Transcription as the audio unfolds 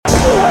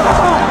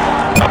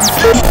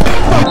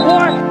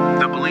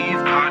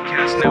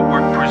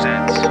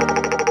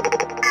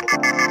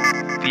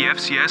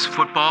FCS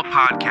Football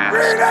Podcast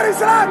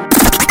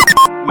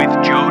with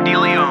Joe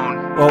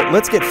DeLeon. Well,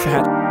 let's get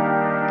fat.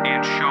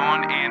 And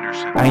Sean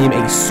Anderson. I am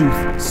a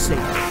soothsayer.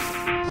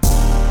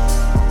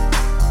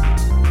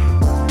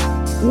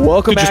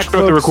 Welcome Did back, you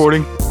start the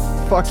recording?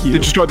 Fuck you.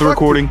 Did you start the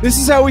recording? This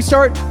is how we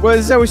start? Well,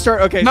 this is how we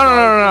start? Okay.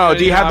 No.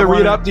 Do you have the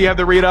read up? Do you have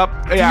the read up?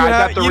 Yeah, I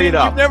got the read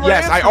up.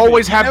 Yes, I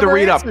always have the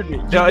read up. You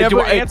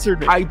never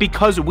answered me.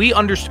 Because we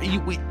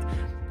understand.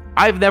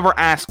 I've never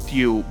asked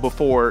you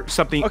before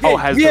something. Okay,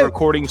 has the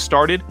recording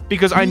started?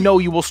 Because I know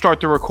you will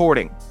start the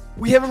recording.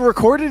 We haven't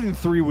recorded in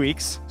 3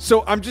 weeks,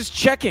 so I'm just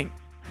checking.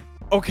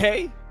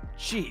 Okay?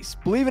 Jeez.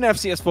 Believe in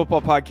FCS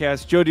Football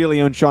Podcast. Joe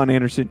DeLeon, Sean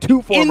Anderson,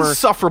 two former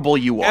Insufferable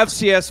you are.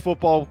 FCS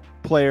football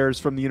players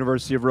from the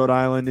University of Rhode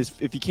Island.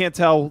 If you can't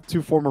tell,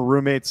 two former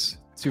roommates,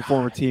 two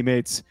former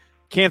teammates,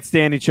 can't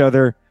stand each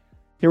other.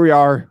 Here we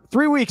are.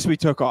 3 weeks we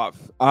took off.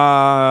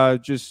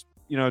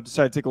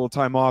 Decided to take a little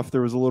time off.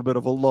 There was a little bit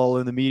of a lull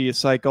in the media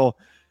cycle,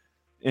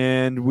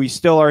 and we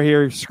still are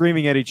here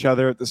screaming at each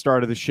other at the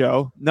start of the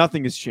show.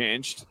 Nothing has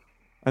changed.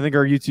 I think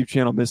our YouTube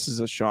channel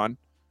misses us, Sean.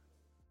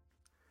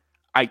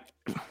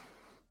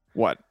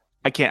 What?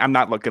 I can't. I'm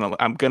not looking.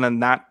 I'm gonna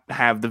not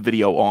have the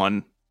video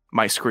on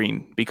my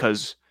screen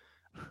because,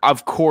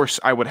 of course,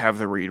 I would have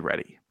the read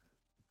ready.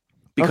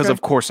 Because Okay. of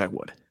course I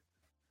would.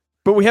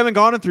 But we haven't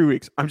gone in 3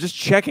 weeks. I'm just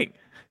checking.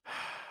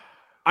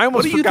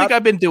 What do you think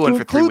I've been doing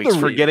for 3 weeks? the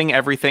read. Forgetting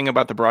everything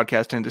about the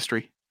broadcast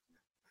industry?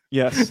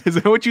 Yes. Is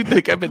that what you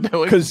think I've been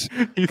doing? Because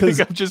you think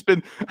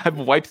I've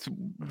wiped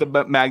the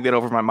magnet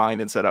over my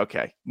mind and said,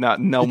 okay, no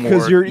more.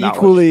 Because you're knowledge.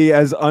 equally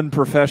as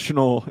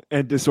unprofessional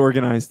and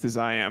disorganized as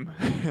I am.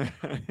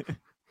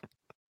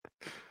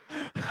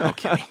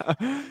 Okay.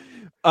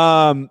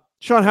 Sean,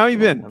 how have you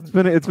been?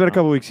 It's been a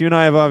couple weeks. You and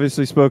I have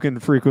obviously spoken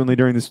frequently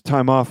during this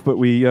time off, but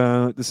we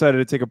decided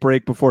to take a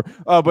break before.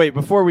 Oh, wait,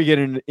 before we get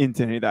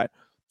into any of that.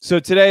 So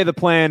today the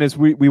plan is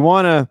we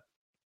want to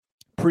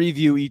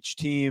preview each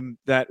team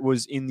that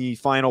was in the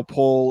final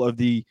poll of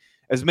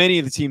as many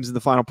of the teams in the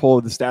final poll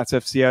of the Stats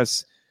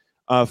FCS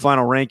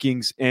final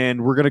rankings,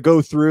 and we're going to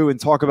go through and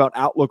talk about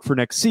outlook for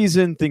next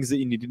season, things that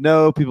you need to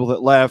know, people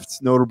that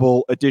left,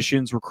 notable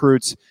additions,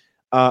 recruits.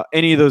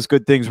 Any of those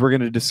good things we're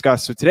going to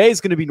discuss. So today is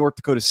going to be North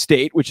Dakota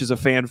State, which is a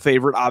fan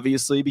favorite,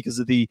 obviously, because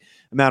of the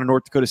amount of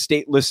North Dakota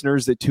State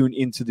listeners that tune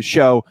into the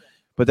show.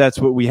 But that's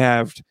what we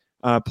have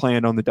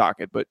planned on the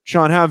docket. But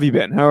Sean, how have you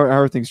been? How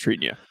are things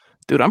treating you?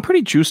 Dude, I'm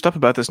pretty juiced up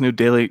about this new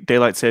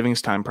daylight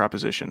savings time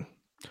proposition.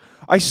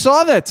 I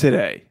saw that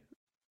today.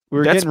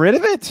 We're getting rid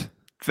of it?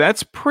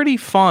 That's pretty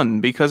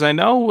fun because I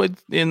know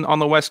on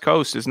the West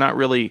Coast is not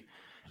really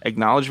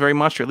acknowledged very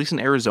much, or at least in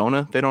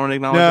Arizona, they don't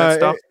acknowledge that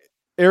stuff.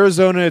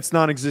 Arizona, it's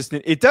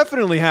non-existent. It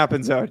definitely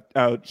happens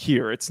out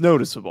here. It's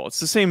noticeable. It's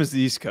the same as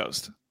the East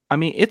Coast. I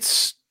mean,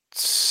 it's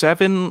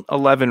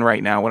 7:11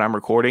 right now when I'm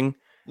recording,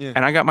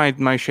 and I got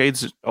my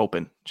shades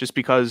open just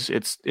because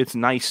it's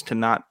nice to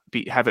not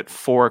have it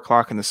 4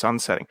 o'clock in the sun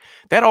setting.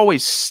 That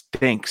always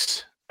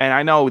stinks. And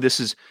I know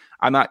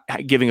I'm not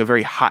giving a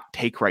very hot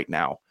take right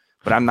now,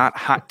 but I'm not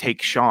hot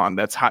take Sean.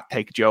 That's hot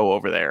take Joe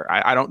over there.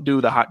 I don't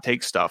do the hot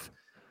take stuff.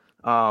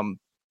 Sean,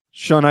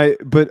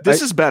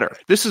 this is better.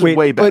 This is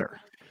way better.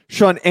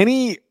 Sean,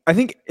 I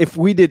think if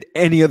we did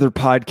any other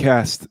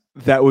podcast,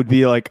 that would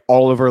be like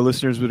all of our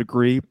listeners would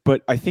agree.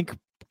 But I think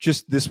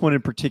just this one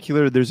in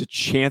particular, there's a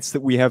chance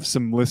that we have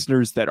some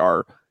listeners that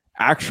are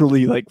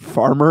actually like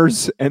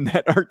farmers and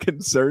that are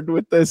concerned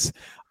with this.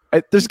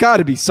 There's got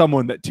to be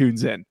someone that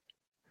tunes in.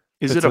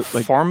 Is it a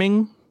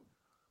farming?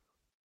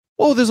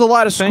 Well, there's a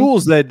lot of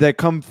schools that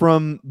come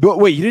from. But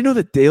wait, you didn't know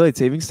that daylight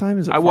savings time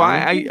is? I'd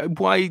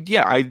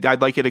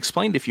like it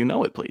explained if you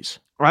know it, please.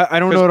 I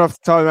don't know what I'm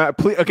talking about.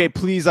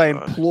 Please, I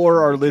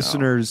implore our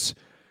listeners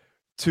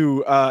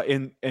to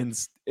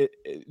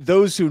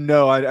those who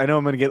know. I know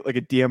I'm going to get like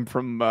a DM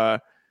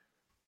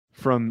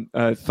from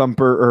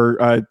Thumper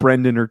or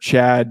Brendan or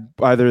Chad,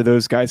 either of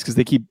those guys, because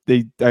I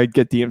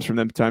get DMs from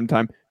them time to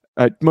time.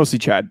 Mostly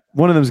Chad.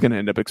 One of them is going to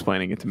end up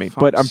explaining it to me,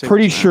 but I'm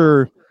pretty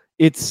sure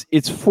it's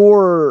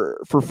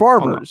for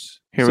farmers.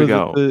 Here we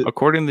go.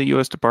 According to the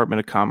U.S. Department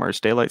of Commerce,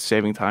 daylight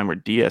saving time, or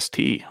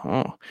DST,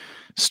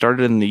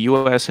 started in the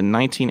U.S. in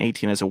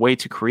 1918 as a way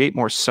to create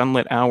more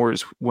sunlit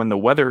hours when the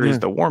weather is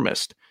the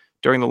warmest.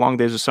 During the long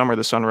days of summer,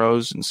 the sun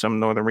rose in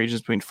some northern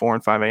regions between 4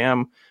 and 5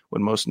 a.m.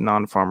 when most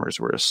non-farmers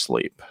were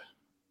asleep.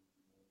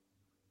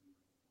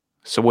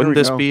 So wouldn't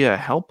this be a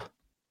help?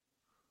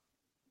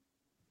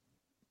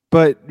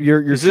 But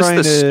is this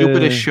the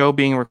stupidest show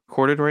being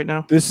recorded right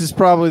now? This is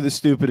probably the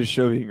stupidest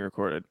show being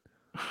recorded.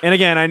 And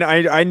again,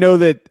 I know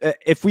that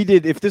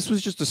if this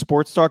was just a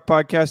sports talk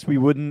podcast, we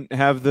wouldn't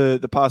have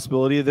the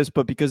possibility of this.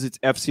 But because it's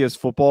FCS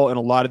football and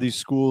a lot of these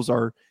schools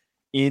are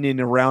in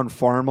and around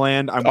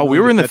farmland, we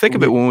were in the thick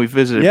of it when we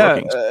visited. Yeah,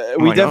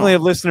 we definitely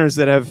have listeners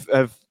that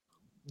have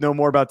know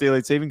more about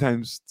daylight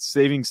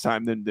savings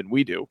time than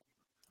we do.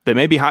 They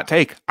may be hot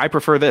take. I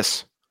prefer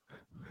this.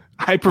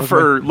 I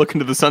prefer looking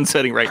to the sun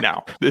setting right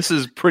now. This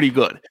is pretty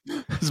good.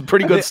 There's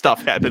pretty good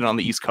stuff happening on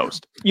the East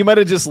Coast. You might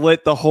have just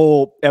lit the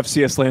whole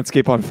FCS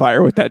landscape on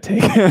fire with that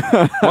take.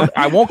 Well,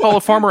 I won't call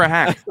a farmer a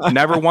hack.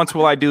 Never once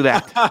will I do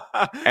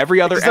that. Every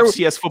other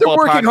FCS football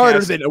they're working podcast,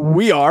 harder than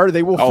we are.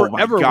 They will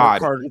forever work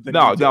harder than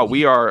No,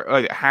 we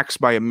are hacks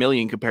by a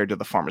million compared to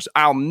the farmers.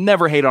 I'll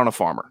never hate on a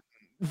farmer.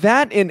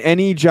 That in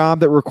any job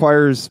that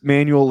requires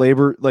manual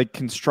labor, like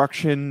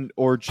construction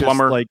or just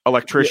plumber, like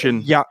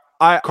electrician,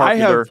 I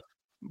have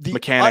the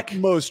mechanic.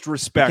 utmost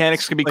respect.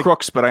 Mechanics can be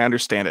crooks, but I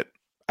understand it.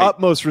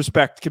 Utmost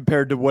respect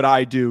compared to what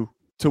I do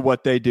to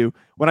what they do.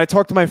 When I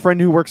talk to my friend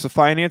who works a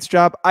finance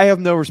job, I have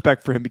no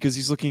respect for him because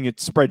he's looking at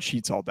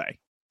spreadsheets all day.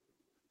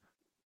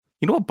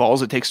 You know what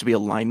balls it takes to be a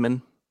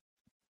lineman?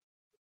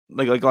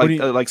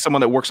 Like someone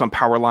that works on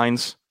power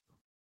lines.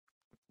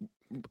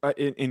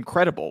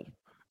 Incredible.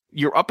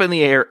 You're up in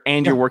the air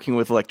and you're working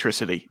with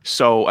electricity.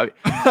 So,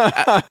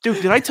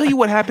 dude, did I tell you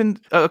what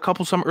happened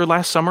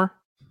last summer?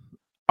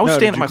 I was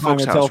staying at my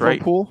folks' house,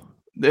 right? Pool?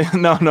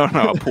 No,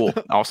 a pool.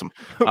 Awesome.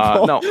 When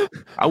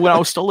I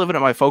was still living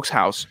at my folks'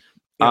 house,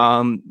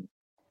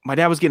 my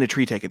dad was getting a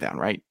tree taken down,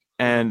 right?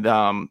 And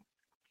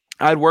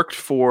I'd worked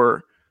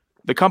for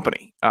the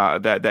company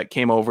that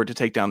came over to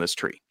take down this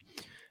tree.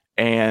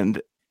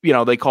 And,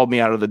 they called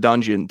me out of the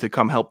dungeon to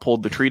come help pull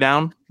the tree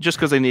down just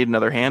because they need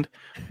another hand.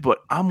 But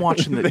I'm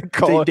watching they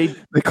called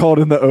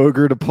in the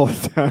ogre to pull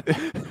it down.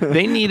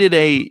 They needed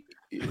a...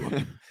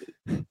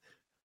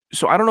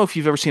 So I don't know if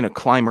you've ever seen a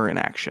climber in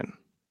action.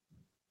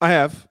 I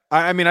have.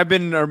 I mean, I've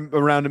been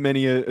around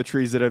many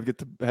trees that I've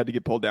had to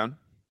get pulled down.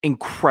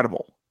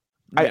 Incredible.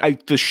 Yeah.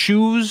 The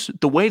shoes,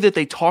 the way that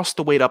they toss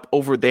the weight up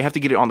over, they have to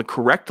get it on the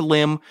correct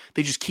limb.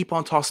 They just keep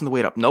on tossing the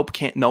weight up. Nope.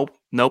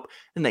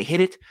 And they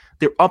hit it.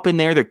 They're up in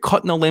there. They're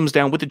cutting the limbs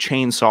down with the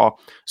chainsaw.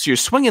 So you're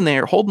swinging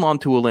there, holding on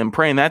to a limb,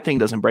 praying that thing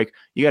doesn't break.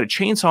 You got a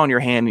chainsaw in your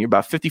hand and you're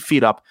about 50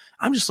 feet up.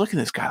 I'm just looking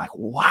at this guy like,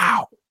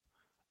 wow.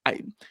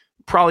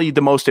 Probably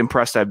the most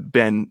impressed I've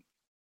been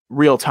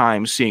real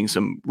time seeing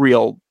some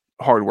real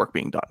hard work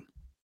being done.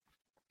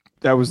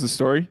 That was the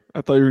story?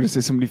 I thought you were going to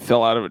say somebody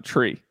fell out of a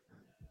tree.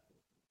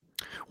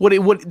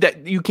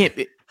 You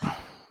can't.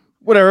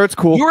 Whatever, it's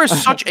cool. You're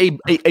such a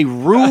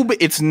rube.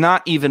 It's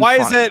not even. Why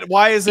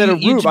is it a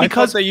rube?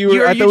 Because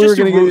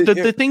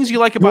the things you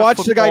like about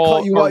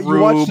football. You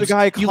watch the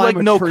guy climb you like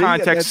a no tree,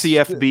 context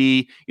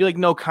CFB. You like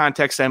no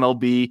context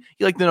MLB.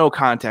 You like the no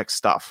context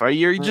stuff. Right?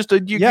 You're just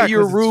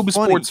you're a rube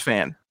sports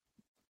fan.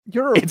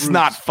 It's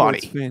not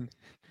funny. Fan.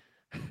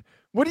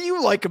 What do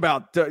you like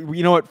about?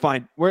 You know what?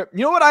 Fine. You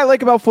know what I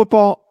like about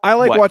football? I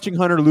like watching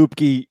Hunter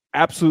Lupke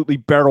absolutely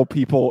barrel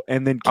people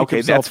and then kick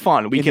himself. That's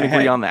fun. We can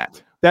agree on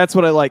that. That's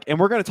what I like, and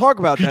we're going to talk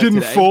about that. He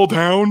didn't today. fall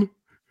down.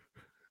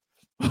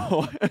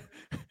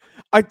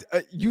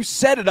 You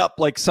set it up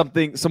like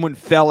someone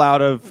fell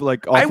out of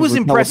like. I was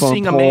impressed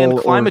seeing a man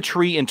climb a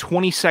tree in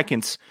 20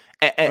 seconds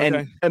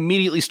and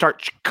immediately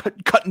start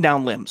cutting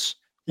down limbs.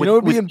 You know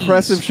what would be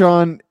impressive, ease.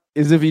 Sean,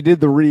 is if he did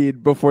the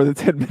read before the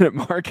 10-minute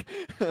mark.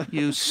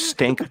 You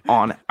stink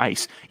on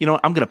ice. You know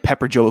what? I'm going to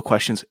pepper Joe with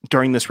questions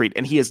during this read,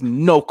 and he has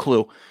no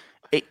clue.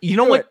 You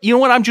know what? You know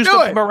what I'm just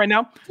talking about right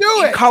now?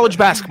 College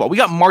basketball. We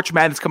got March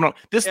Madness coming up.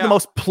 This is the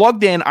most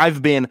plugged in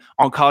I've been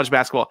on college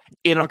basketball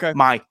in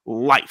my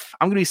life.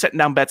 I'm going to be setting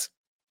down bets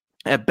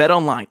at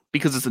BetOnline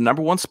because it's the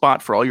number one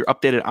spot for all your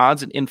updated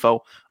odds and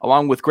info,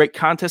 along with great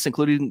contests,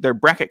 including their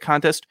bracket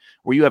contest,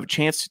 where you have a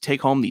chance to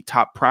take home the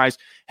top prize.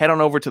 Head on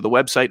over to the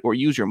website or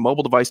use your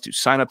mobile device to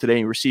sign up today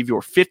and receive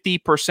your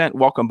 50%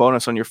 welcome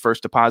bonus on your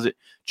first deposit.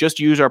 Just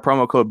use our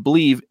promo code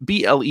BLEAV,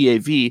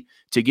 BLEAV,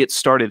 to get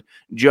started.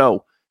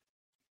 Joe,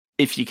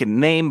 if you can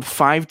name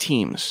 5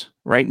 teams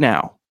right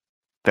now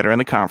that are in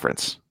the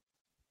conference.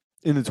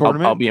 In the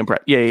tournament? I'll be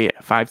impressed. Yeah.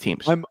 5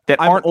 teams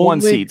that aren't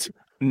one seeds.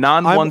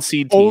 Non-one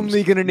seed teams. I'm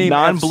only going to name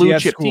non-blue FCS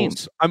chip schools.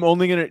 teams. I'm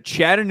only going to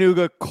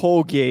Chattanooga,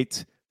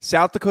 Colgate,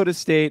 South Dakota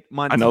State,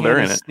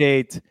 Montana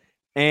State,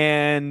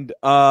 and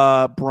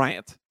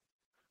Bryant.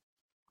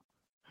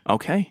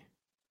 Okay.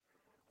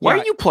 Why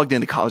are you plugged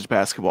into college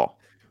basketball?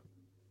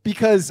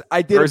 Because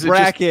I did a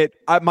bracket.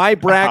 My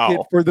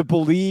bracket for the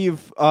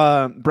Believe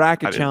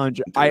bracket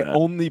challenge, I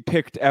only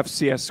picked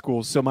FCS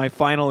schools. So my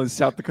final is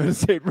South Dakota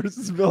State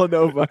versus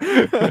Villanova.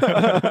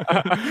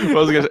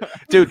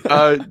 Dude,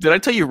 did I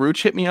tell you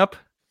Rooch hit me up?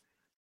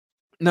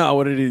 No,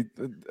 what did he?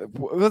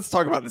 Let's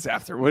talk about this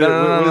after.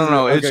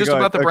 No. It's just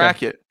about the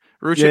bracket.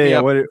 Rooch hit me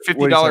up. $50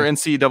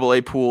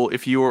 NCAA pool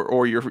if you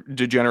or your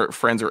degenerate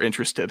friends are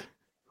interested.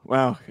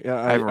 Wow. Yeah,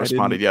 I haven't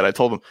responded yet. I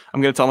told him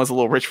I'm going to tell him it's a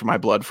little rich for my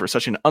blood for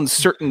such an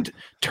uncertain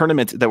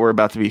tournament that we're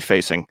about to be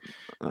facing.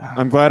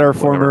 I'm glad our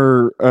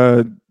former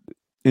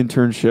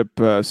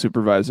internship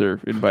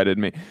supervisor invited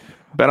me.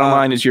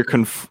 BetOnline is your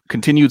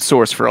continued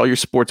source for all your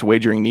sports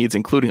wagering needs,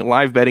 including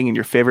live betting and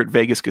your favorite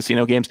Vegas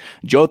casino games.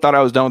 Joe thought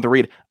I was done with the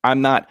read.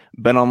 I'm not.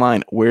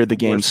 BetOnline, where the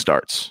game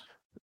starts.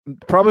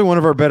 Probably one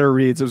of our better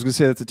reads. I was going to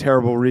say that's a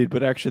terrible read,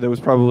 but actually that was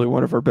probably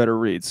one of our better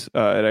reads.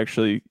 It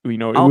actually,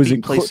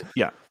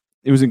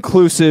 it was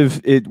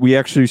inclusive. We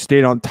actually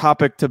stayed on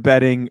topic to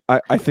betting.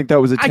 I think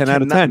that was a 10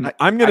 out of 10.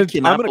 I'm gonna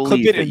clip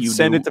it and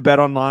send it to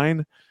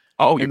BetOnline.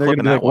 Oh, you're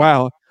clipping that one.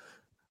 Wow.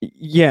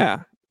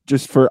 Yeah,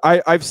 just for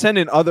I've sent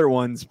in other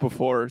ones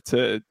before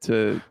to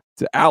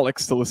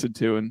Alex to listen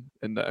to,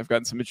 and I've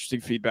gotten some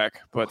interesting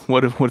feedback. But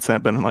what's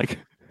that been like?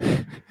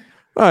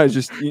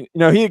 Just he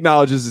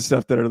acknowledges the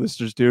stuff that our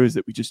listeners do is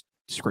that we just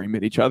scream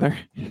at each other.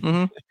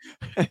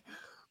 Mm-hmm.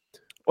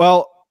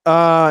 Well,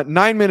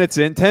 10 minutes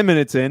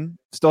in,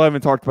 still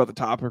haven't talked about the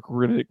topic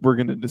we're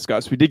gonna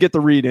discuss. We did get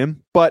the read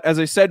in, but as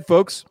I said,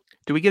 folks,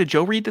 do we get a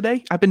Joe read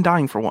today? I've been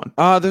dying for one.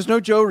 There's no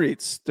Joe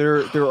reads.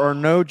 There are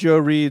no Joe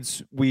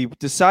reads. We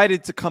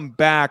decided to come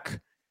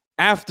back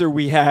after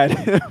we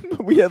had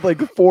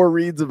like 4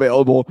 reads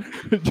available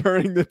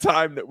during the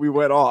time that we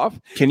went off.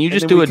 Can you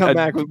just do come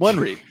back with 1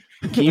 read?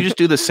 Can you just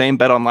do the same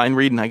Bet Online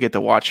read and I get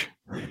to watch?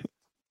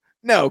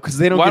 No, because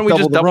they don't. Why get don't we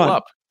just double run.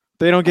 up?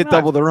 They don't get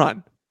double the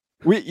run.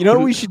 What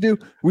we should do?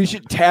 We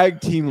should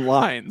tag team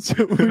lines.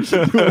 We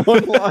should do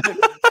one line.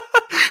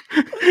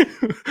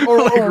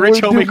 Or like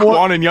Rich Homie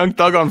Quan and Young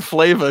Thug on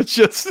Flava.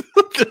 Just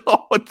there's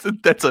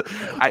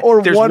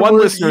one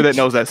listener that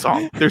knows that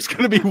song. There's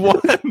gonna be one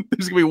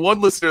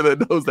listener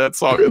that knows that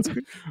song.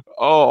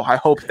 I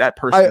hope that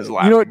person is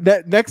laughing.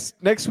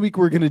 Next week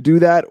we're gonna do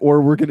that,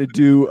 or we're gonna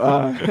do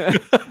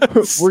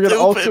we're gonna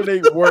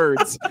alternate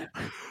words.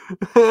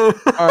 All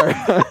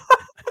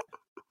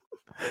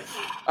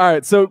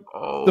right. So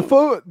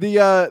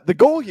the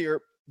goal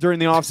here during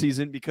the off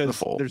season,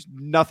 because there's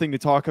nothing to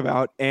talk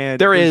about,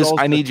 and there is.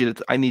 I need you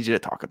to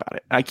talk about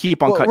it. I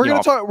keep on cutting you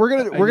off. We're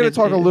gonna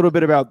talk a little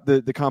bit about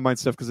the combine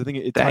stuff because I think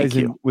it ties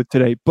in with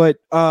today. But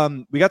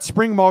we got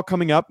spring ball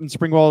coming up, and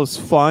spring ball is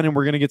fun, and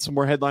we're gonna get some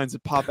more headlines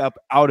that pop up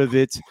out of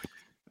it.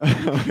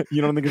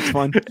 You don't think it's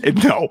fun?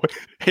 No,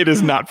 it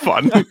is not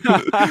fun.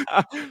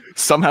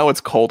 Somehow it's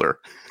colder.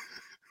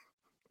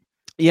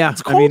 Yeah,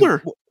 it's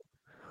colder.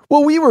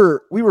 Well, we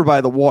were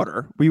by the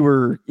water. We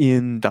were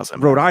in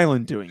Rhode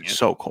Island doing it.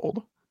 So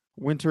cold.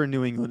 Winter in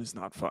New England is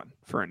not fun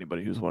for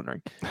anybody who's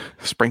wondering.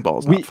 Spring ball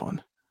is not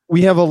fun.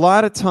 We have a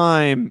lot of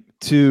time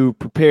to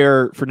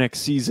prepare for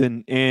next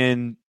season,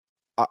 and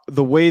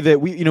the way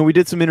that we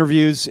did some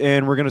interviews,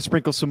 and we're going to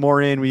sprinkle some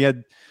more in. We had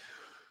a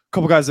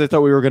couple guys that I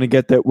thought we were going to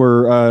get that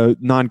were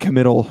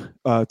non-committal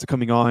to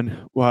coming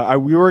on.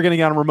 We were going to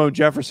get on Ramon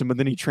Jefferson, but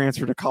then he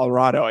transferred to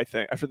Colorado. I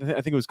think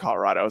it was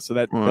Colorado, so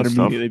that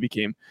immediately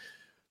became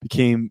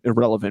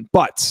irrelevant.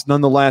 But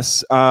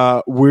nonetheless,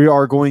 we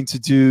are going to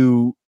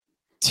do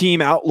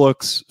team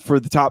outlooks for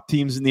the top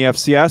teams in the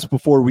FCS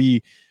before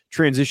we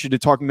transition to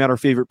talking about our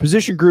favorite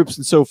position groups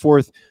and so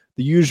forth.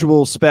 The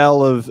usual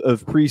spell of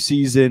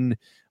preseason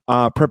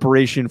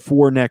preparation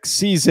for next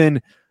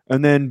season.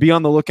 And then be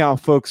on the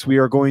lookout, folks. We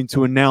are going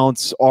to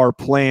announce our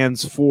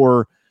plans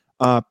for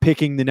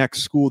picking the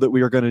next school that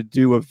we are going to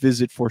do a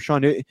visit for.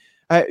 Sean,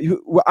 I kind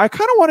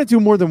of want to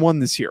do more than one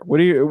this year. What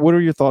are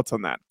your thoughts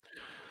on that?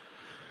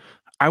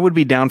 I would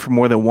be down for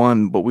more than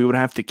one, but we would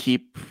have to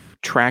keep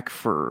track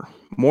for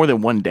more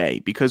than one day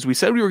because we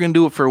said we were going to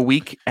do it for a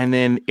week, and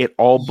then it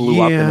all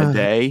blew up in a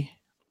day.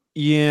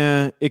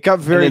 Yeah, it got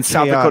very chaotic.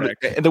 South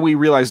Dakota, and then we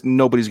realized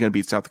nobody's going to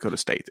beat South Dakota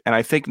State. And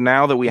I think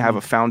now that we have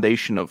a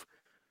foundation of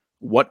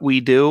what we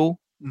do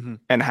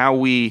and how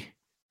we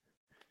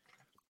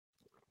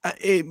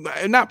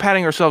not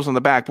patting ourselves on the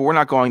back, but we're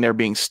not going there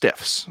being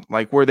stiffs.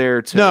 Like we're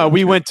there to. No,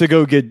 we went to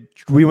go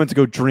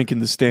drink in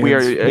the stands. We are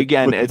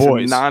again. It's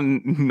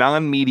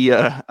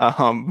non-media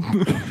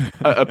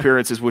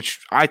appearances, which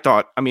I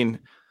thought. I mean,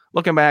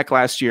 looking back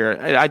last year,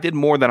 I did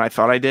more than I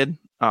thought I did.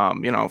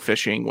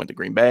 Fishing, went to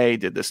Green Bay,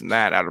 did this and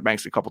that, Outer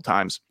Banks a couple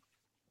times.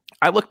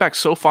 I look back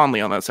so fondly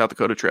on that South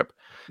Dakota trip,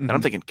 and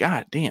I'm thinking,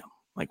 God damn,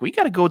 like we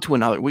got to go to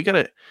another. We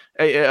got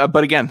to.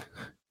 But again.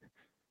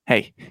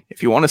 Hey,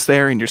 if you want us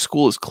there and your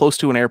school is close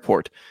to an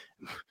airport,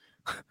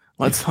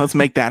 let's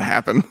make that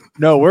happen.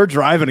 No, we're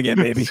driving again,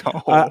 baby.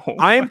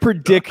 I am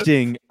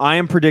predicting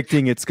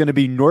it's going to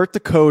be North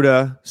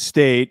Dakota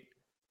State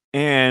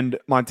and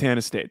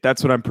Montana State.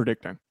 That's what I'm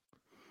predicting.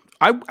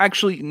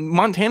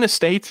 Montana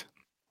State,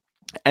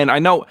 and I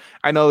know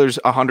there's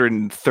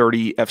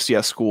 130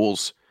 FCS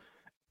schools.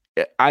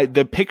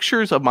 The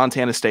pictures of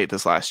Montana State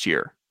this last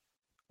year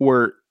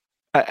were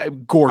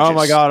gorgeous. Oh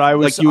my God,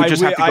 you would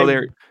just have to go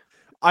there.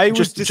 I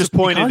was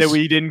disappointed that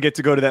we didn't get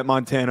to go to that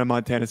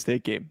Montana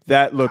State game.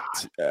 That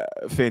looked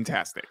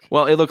fantastic.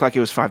 Well, it looked like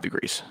it was 5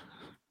 degrees.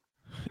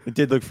 It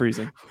did look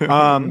freezing.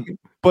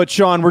 But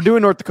Sean, we're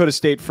doing North Dakota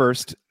State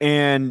first,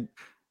 and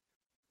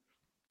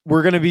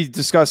we're going to be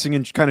discussing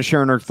and kind of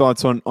sharing our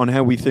thoughts on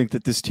how we think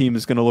that this team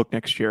is going to look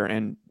next year.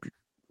 And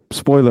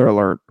spoiler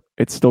alert,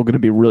 it's still going to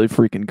be really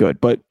freaking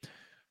good. But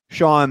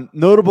Sean,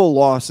 notable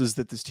losses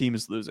that this team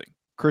is losing.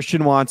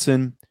 Christian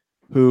Watson,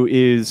 who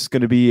is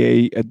going to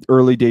be an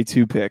early day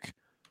 2 pick.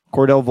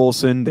 Cordell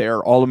Volson,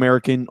 their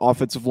All-American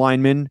offensive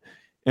lineman.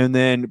 And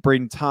then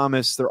Braden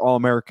Thomas, their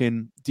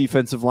All-American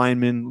defensive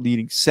lineman,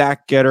 leading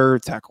sack getter,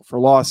 tackle for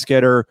loss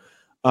getter.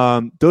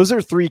 Those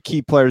are 3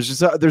 key players.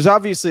 There's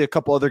obviously a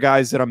couple other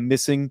guys that I'm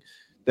missing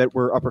that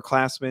were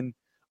upperclassmen.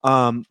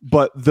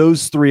 But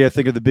those 3, I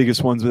think, are the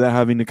biggest ones without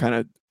having to kind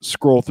of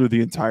scroll through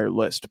the entire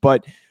list.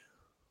 But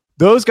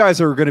those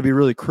guys are going to be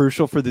really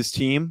crucial for this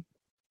team.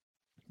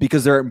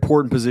 because they're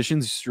important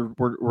positions.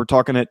 We're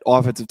talking at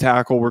offensive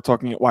tackle, we're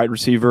talking at wide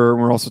receiver,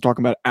 and we're also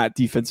talking about at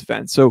defensive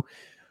end. So,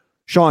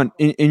 Sean,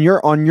 in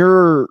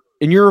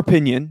your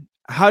opinion,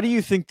 how do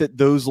you think that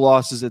those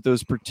losses at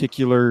those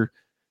particular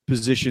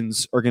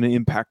positions are going to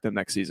impact them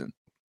next season?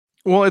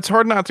 Well, it's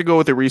hard not to go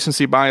with the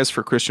recency bias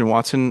for Christian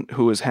Watson,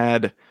 who has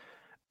had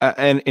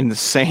an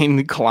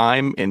insane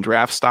climb in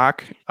draft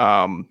stock.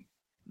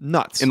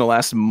 Nuts in the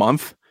last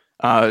month.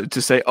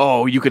 To say,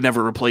 oh, you could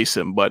never replace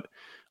him, but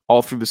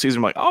all through the season,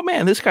 I'm like, oh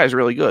man, this guy's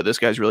really good. This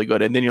guy's really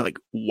good. And then you're like,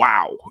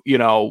 wow,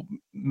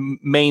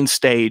 main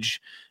stage,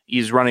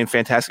 he's running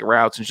fantastic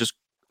routes and just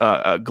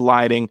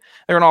gliding.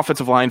 They're an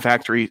offensive line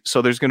factory,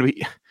 so there's going to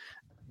be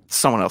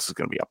someone else is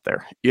going to be up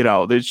there.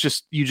 There's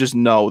just you just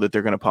know that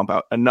they're going to pump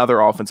out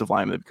another offensive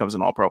lineman that becomes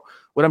an All-Pro.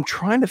 What I'm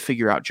trying to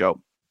figure out,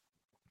 Joe,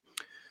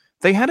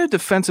 they had a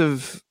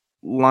defensive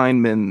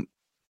lineman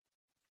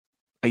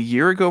a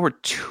year ago or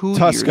 2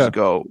 years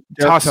ago.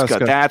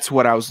 Tuska. That's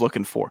what I was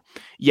looking for.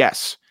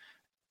 Yes.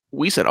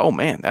 We said, oh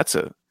man, that's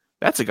a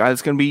guy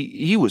that's going to be,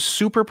 he was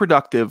super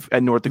productive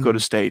at North Dakota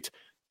State.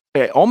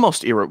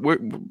 Almost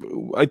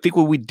I think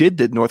when we did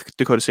the North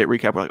Dakota State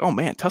recap, we're like, oh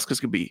man, Tuska's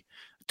going to be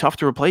tough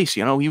to replace.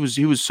 He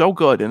was so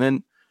good. And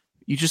then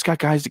you just got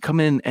guys to come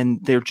in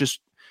and they're just,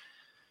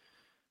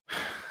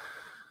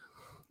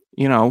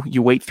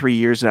 you wait 3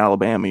 years at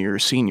Alabama, you're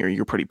a senior,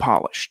 you're pretty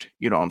polished.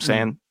 You know what I'm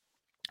saying?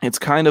 It's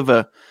kind of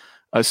a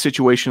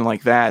situation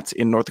like that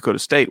in North Dakota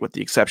State, with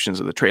the exceptions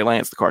of the Trey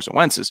Lance, the Carson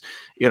Wentz's,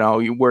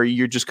 where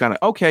you're just kind of,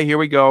 okay, here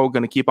we go.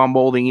 Going to keep on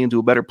molding you into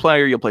a better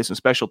player. You'll play some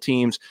special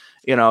teams.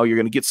 You're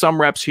going to get some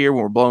reps here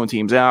when we're blowing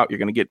teams out. You're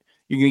going to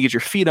get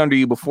your feet under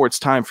you before it's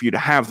time for you to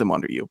have them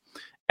under you.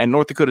 And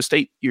North Dakota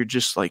State, you're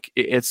just like,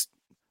 it's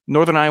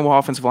Northern Iowa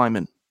offensive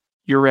lineman.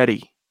 You're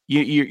ready.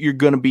 You're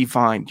going to be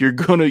fine. You're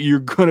going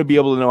to be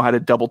able to know how to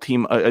double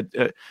team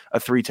a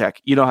three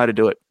tech. You know how to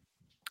do it.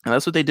 And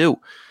that's what they do.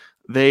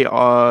 They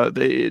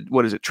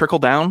what is it? Trickle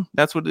down.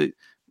 That's what.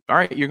 All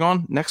right, you're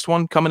gone. Next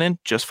one coming in,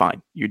 just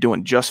fine. You're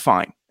doing just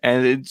fine.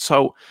 And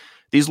so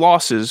these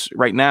losses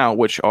right now,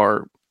 which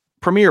are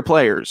premier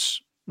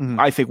players,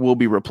 I think will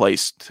be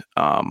replaced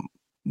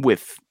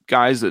with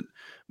guys that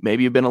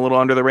maybe have been a little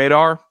under the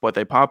radar, but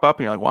they pop up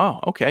and you're like,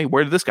 wow, okay,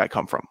 where did this guy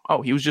come from?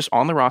 Oh, he was just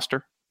on the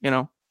roster,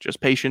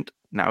 just patient.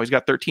 Now he's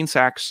got 13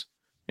 sacks.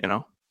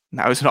 Now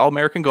he's an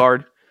All-American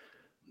guard.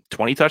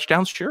 20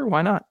 touchdowns, sure,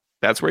 why not?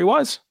 That's where he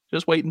was,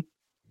 just waiting.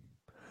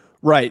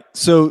 Right.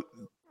 So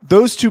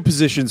those two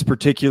positions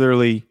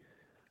particularly,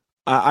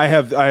 I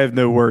have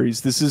no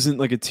worries. This isn't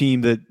like a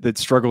team that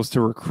struggles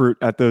to recruit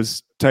at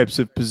those types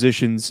of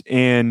positions.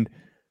 And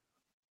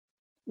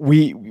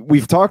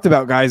we've talked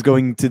about guys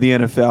going to the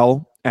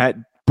NFL at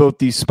both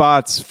these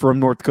spots from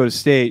North Dakota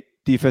State,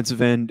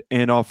 defensive end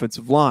and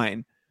offensive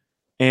line.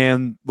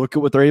 And look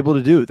at what they're able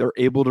to do. They're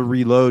able to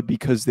reload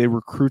because they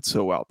recruit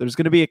so well. There's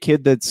going to be a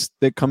kid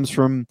that comes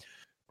from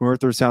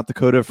North or South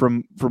Dakota,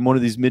 from one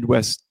of these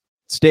Midwest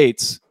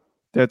states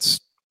that's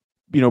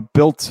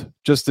built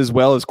just as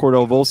well as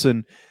Cordell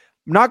Volson.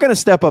 I'm not going to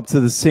step up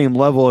to the same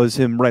level as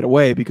him right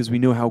away because we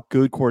know how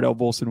good Cordell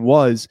Volson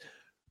was,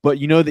 but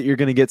that you're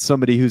going to get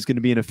somebody who's going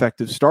to be an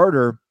effective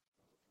starter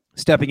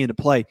stepping into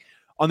play.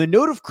 On the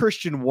note of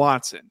Christian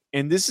Watson,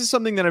 and this is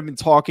something that I've been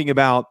talking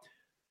about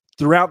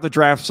throughout the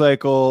draft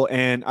cycle,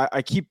 and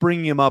I keep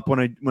bringing him up when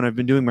I've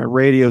been doing my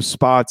radio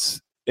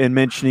spots and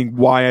mentioning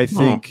why I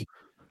think.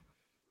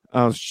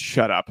 Oh,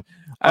 shut up.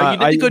 You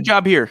did a good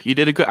job here.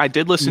 I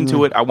did listen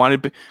to it. I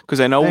wanted, because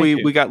I know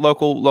we got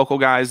local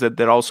guys that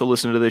also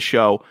listen to this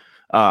show.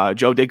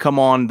 Joe did come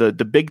on the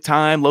big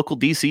time local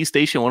DC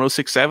station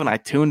 106.7. I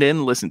tuned in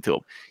and listened to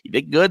him. He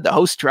did good. The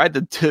host tried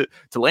to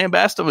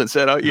lambast him and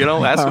said, ask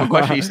him a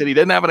question. He said he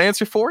didn't have an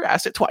answer for it. I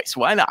asked it twice.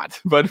 Why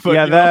not? But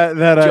yeah,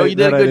 Joe, you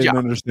did a good job.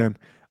 Understand.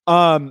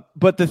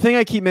 But the thing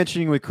I keep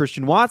mentioning with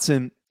Christian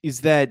Watson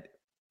is that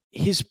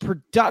his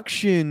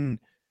production,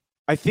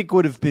 I think,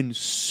 would have been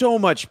so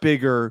much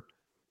bigger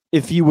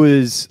if he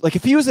was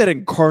at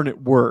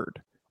Incarnate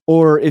Word,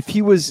 or if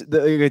he was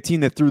a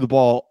team that threw the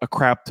ball a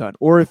crap ton,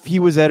 or if he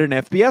was at an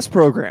FBS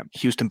program,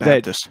 Houston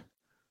Baptist.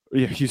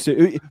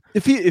 Houston.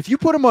 If you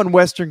put him on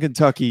Western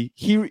Kentucky,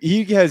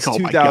 he has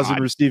 2,000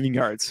 receiving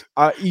yards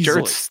easily.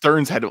 Jared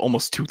Stearns had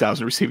almost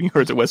 2,000 receiving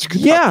yards at Western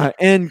Kentucky. Yeah,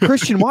 and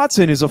Christian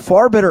Watson is a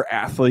far better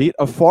athlete,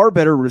 a far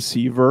better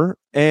receiver,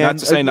 and not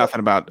to say nothing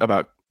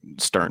about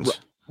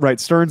Stearns. Right,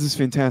 Stearns is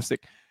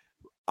fantastic.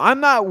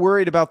 I'm not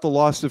worried about the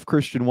loss of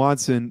Christian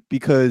Watson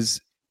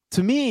because,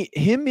 to me,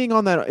 him being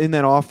in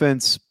that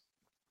offense,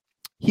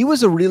 he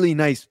was a really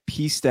nice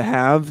piece to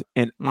have,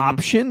 an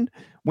option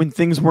when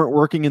things weren't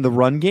working in the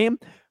run game.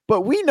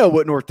 But we know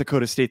what North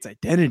Dakota State's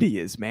identity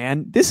is,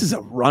 man. This is a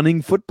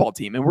running football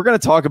team, and we're going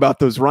to talk about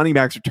those running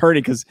backs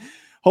returning because,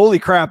 holy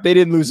crap, they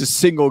didn't lose a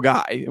single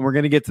guy, and we're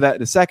going to get to that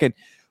in a second.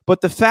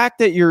 But the fact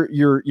that you're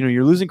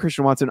losing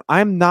Christian Watson,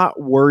 I'm not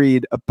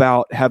worried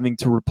about having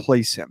to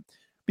replace him,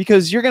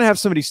 because you're going to have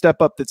somebody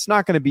step up that's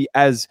not going to be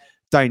as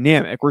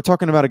dynamic. We're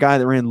talking about a guy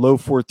that ran low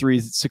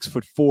 4.3s at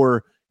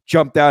 6'4",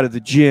 jumped out of the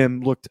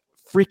gym, looked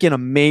freaking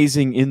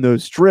amazing in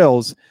those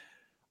drills.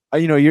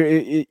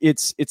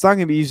 it's not going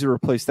to be easy to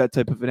replace that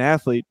type of an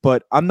athlete,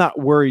 but I'm not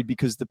worried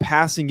because the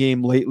passing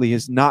game lately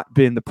has not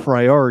been the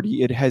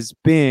priority. It has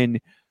been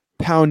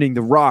pounding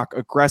the rock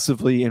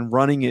aggressively and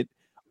running it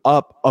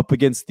up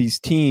against these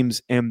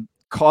teams and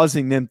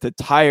causing them to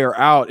tire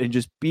out and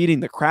just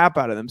beating the crap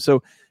out of them.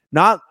 So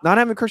not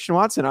having Christian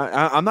Watson,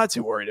 I'm not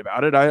too worried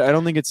about it. I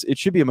don't think it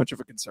should be much of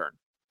a concern.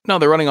 No,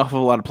 they're running off of a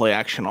lot of play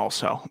action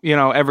also.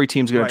 Every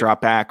team's going to drop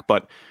back,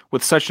 but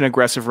with such an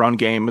aggressive run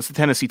game, it's the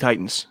Tennessee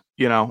Titans.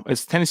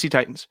 It's Tennessee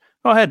Titans.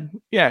 Go ahead.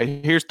 Yeah,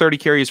 here's 30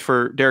 carries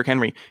for Derrick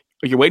Henry.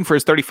 You're waiting for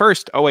his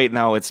 31st. Oh, wait,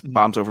 no, it's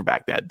bombs over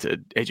Baghdad to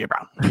A.J.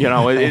 Brown.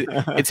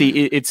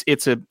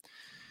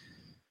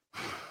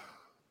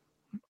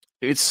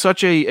 It's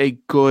such a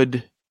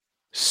good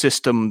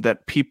system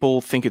that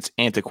people think it's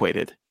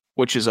antiquated,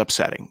 which is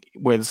upsetting.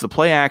 Whereas the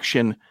play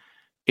action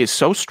is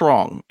so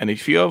strong, and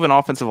if you have an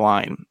offensive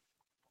line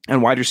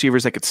and wide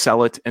receivers that could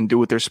sell it and do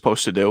what they're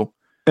supposed to do,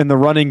 and the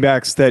running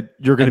backs that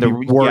you're going to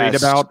be worried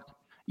about.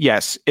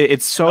 Yes,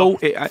 it's so.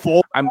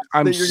 I'm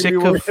sick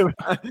of.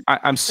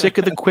 I'm sick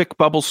of the quick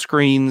bubble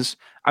screens.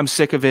 I'm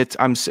sick of it.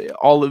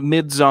 All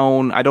mid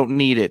zone. I don't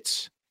need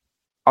it.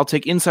 I'll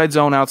take inside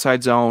zone,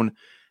 outside zone,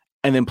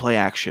 and then play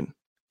action.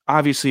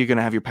 Obviously, you're going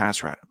to have your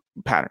pass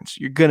patterns.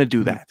 You're going to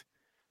do that.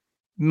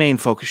 Main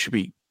focus should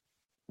be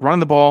running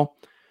the ball,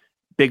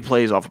 big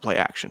plays off of play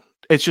action.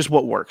 It's just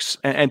what works,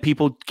 and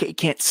people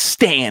can't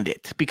stand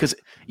it because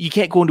you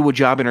can't go into a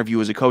job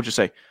interview as a coach and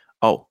say,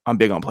 "Oh, I'm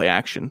big on play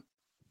action."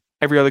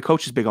 Every other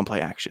coach is big on play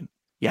action.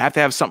 You have to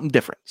have something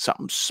different,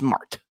 something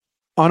smart.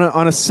 On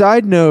a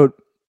side note,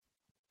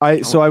 I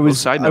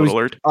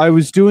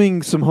was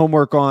doing some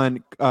homework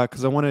on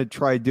because I want to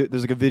try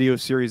there's like a video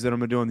series that I'm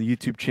gonna do on the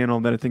YouTube channel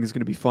that I think is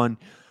gonna be fun.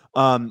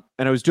 And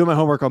I was doing my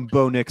homework on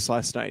Bo Nix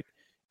last night,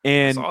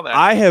 and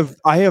I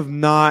have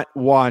not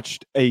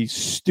watched a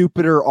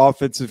stupider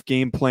offensive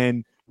game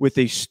plan with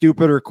a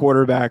stupider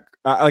quarterback.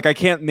 I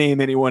can't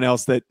name anyone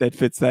else that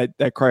fits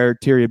that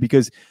criteria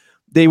because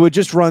they would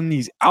just run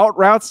these out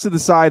routes to the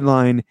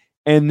sideline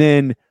and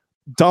then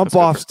dump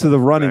offs to the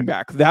running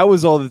back. That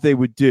was all that they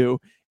would do.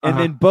 And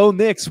then Bo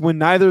Nix, when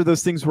neither of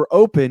those things were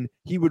open,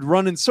 he would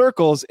run in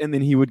circles and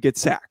then he would get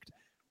sacked.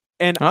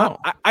 And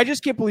I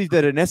just can't believe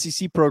that an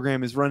SEC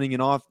program is running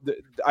an off.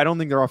 I don't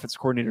think their offensive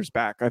coordinator's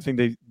back. I think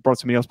they brought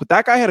somebody else, but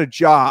that guy had a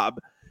job.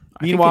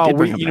 Meanwhile,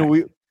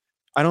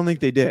 I don't think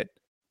they did.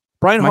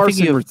 Brian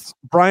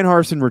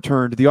Harsin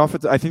returned. The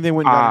offense. I think they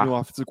went and got a new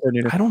offensive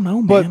coordinator. I don't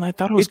know, man. I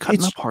thought it was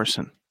cutting up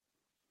Harsin.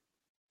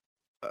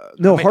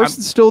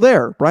 Harson's still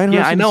there. Brian.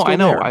 Yeah, Harsin's I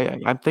know. There.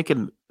 I'm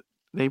thinking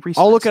they.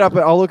 I'll look it up.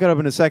 I'll look it up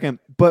in a second.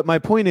 But my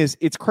point is,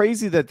 it's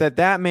crazy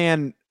that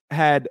man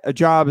had a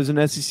job as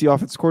an SEC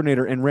offensive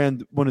coordinator and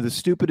ran one of the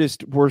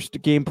stupidest,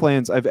 worst game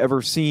plans I've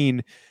ever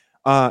seen,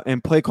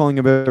 and play calling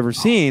I've ever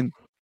seen.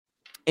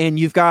 And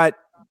you've got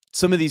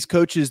some of these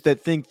coaches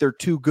that think they're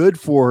too good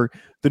for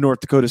the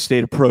North Dakota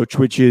State approach,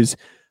 which is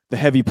the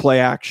heavy play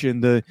action,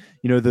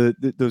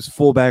 those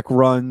fullback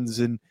runs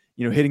and,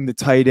 hitting the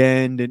tight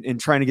end and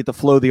trying to get the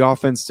flow of the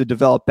offense to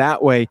develop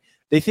that way.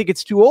 They think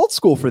it's too old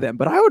school for them.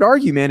 But I would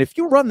argue, man, if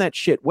you run that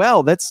shit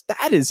well, that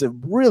is a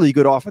really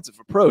good offensive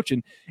approach.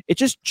 And it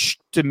just,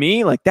 to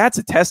me, that's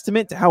a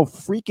testament to how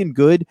freaking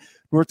good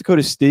North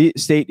Dakota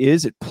State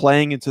is at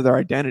playing into their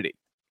identity.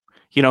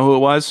 You know who it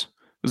was?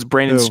 It was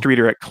Brandon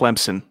Streeter at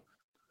Clemson,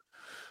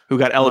 who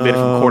got elevated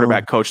from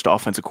quarterback coach to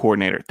offensive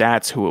coordinator.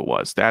 That's who it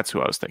was. That's who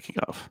I was thinking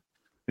of.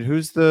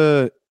 Who's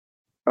the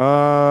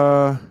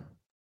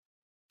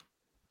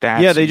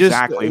That's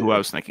exactly who I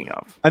was thinking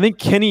of. I think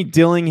Kenny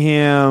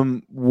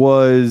Dillingham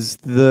was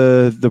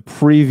the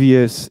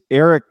previous.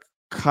 Eric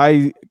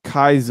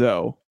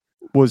Kaizo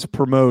was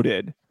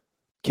promoted.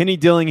 Kenny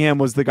Dillingham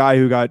was the guy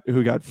who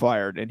got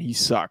fired, and he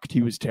sucked.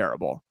 He was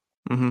terrible.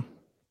 Mm-hmm.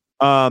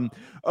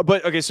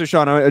 But okay, so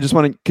Sean, I just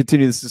want to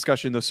continue this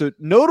discussion though. So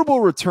notable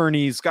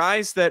returnees,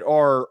 guys that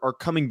are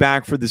coming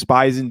back for this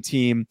Bison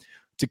team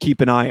to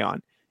keep an eye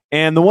on.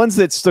 And the ones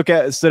that stood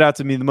out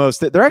to me the most,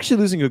 they're actually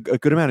losing a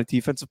good amount of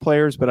defensive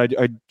players, but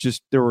I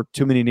just there were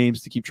too many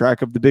names to keep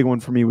track of. The big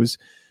one for me was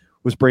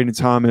Brandon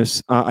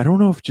Thomas. I don't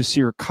know if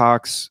Jasir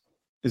Cox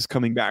is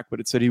coming back, but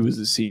it said he was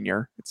a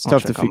senior. It's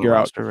tough to figure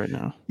out right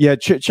now. Yeah,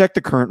 check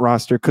the current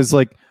roster because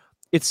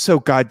it's so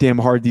goddamn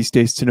hard these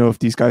days to know if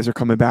these guys are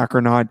coming back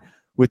or not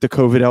with the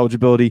COVID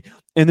eligibility.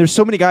 And there's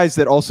so many guys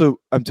that also,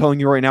 I'm telling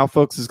you right now,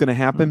 folks, is going to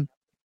happen.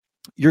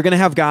 You're going to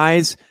have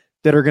guys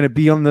that are going to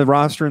be on the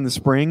roster in the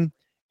spring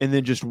and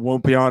then just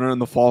won't be on it in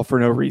the fall for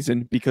no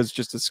reason because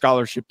just a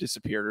scholarship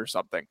disappeared or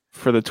something.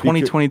 For the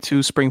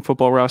 2022 spring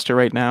football roster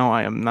right now,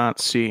 I am not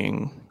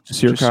seeing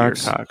Jasir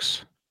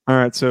Cox. All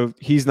right, so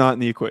he's not in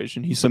the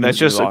equation. That's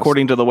just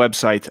according to the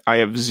website. I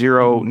have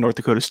zero North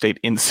Dakota State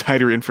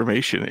insider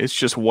information. It's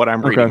just what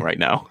I'm reading right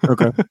now.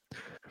 Okay.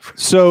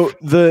 So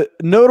the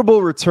notable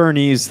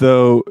returnees,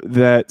 though,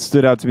 that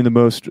stood out to me the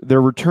most,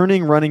 they're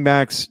returning running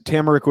backs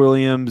Tamarick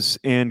Williams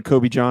and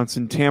Kobe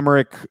Johnson.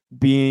 Tamarick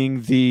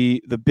being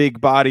the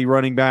big body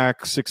running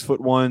back, 6'1",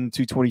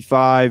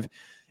 225,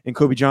 and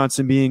Kobe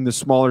Johnson being the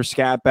smaller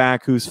scat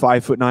back who's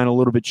 5'9", a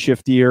little bit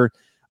shiftier.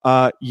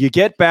 You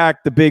get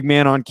back the big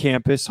man on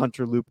campus,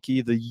 Hunter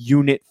Lupke, the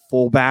unit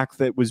fullback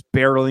that was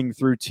barreling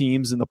through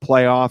teams in the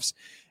playoffs.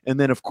 And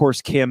then, of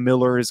course, Cam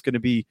Miller is going to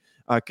be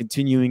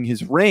continuing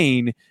his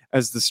reign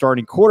as the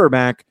starting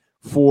quarterback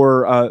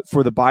for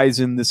the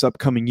Bison this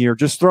upcoming year.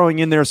 Just throwing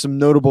in there some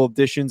notable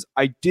additions.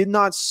 I did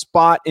not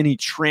spot any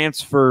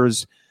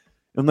transfers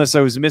unless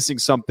I was missing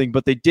something,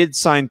 but they did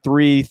sign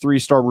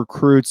three-star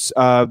recruits,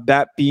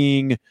 that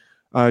being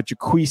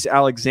Jaquise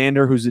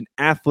Alexander, who's an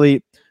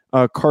athlete,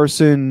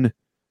 Carson.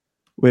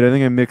 Wait, I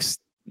think I mixed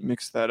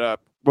that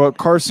up. Well,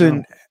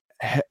 Carson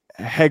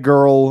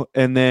Hegirl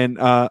and then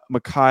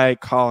Makai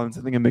Collins.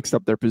 I think I mixed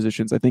up their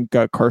positions. I think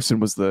Carson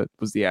was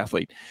the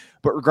athlete.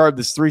 But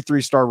regardless,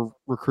 three-star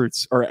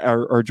recruits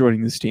are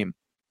joining this team.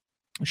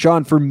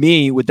 Sean, for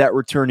me, with that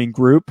returning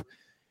group,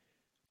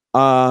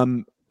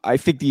 I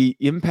think the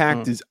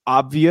impact is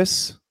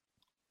obvious,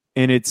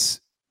 and it's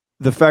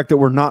the fact that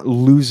we're not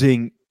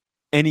losing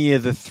any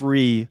of the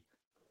three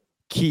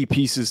key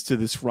pieces to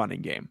this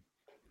running game.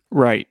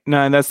 Right. No,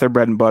 and that's their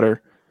bread and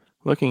butter.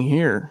 Looking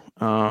here,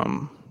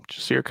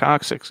 Jasir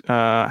Cox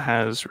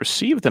has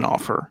received an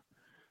offer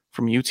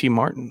from UT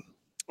Martin.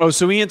 Oh,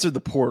 so he entered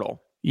the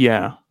portal.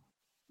 Yeah.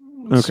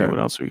 Let's see Okay.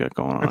 what else we got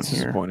going on That's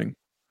here. disappointing.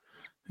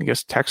 I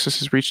guess Texas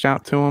has reached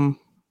out to him.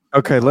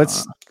 Okay,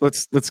 let's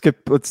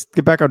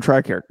get back on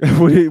track here.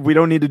 We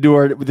don't need to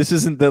do this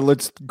isn't the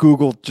let's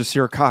Google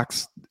Jasir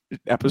Cox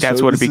episode.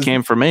 That's what it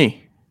became for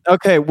me.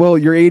 Okay, well,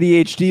 your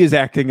ADHD is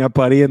acting up,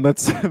 buddy, and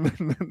let's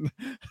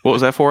What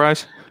was that, Four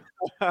Eyes?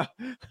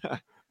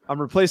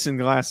 I'm replacing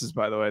glasses,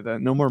 by the way.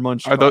 No more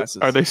munch Are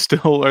glasses. they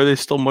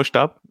still mushed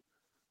up?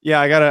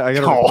 Yeah, I gotta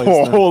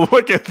replace them. Oh,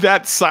 look at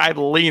that side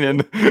leaning.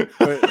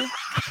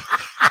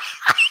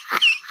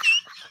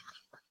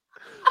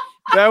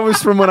 That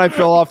was from when I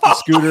fell off the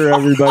scooter,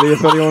 everybody,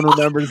 if anyone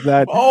remembers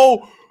that.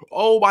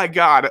 Oh my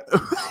God.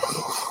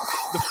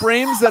 The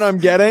frames that I'm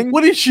getting.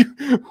 What did you?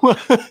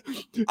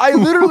 I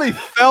literally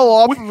fell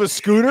off of a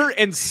scooter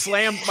and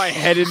slammed my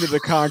head into the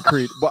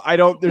concrete. But I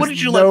don't. What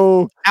did you let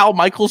Al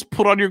Michaels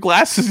put on your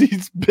glasses?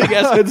 His big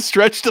ass head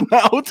stretched him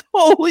out.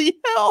 Holy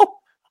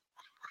hell!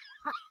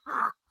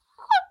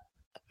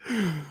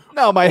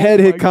 No, my head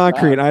hit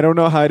concrete. I don't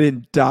know how I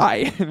didn't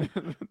die.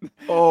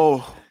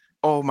 Oh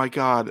my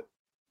God!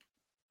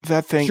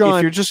 That thing. Sean,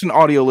 if you're just an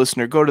audio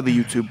listener, go to the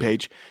YouTube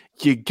page.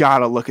 You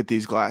gotta look at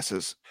these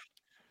glasses.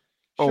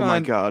 Oh my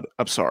Sean, God!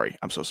 I'm sorry.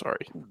 I'm so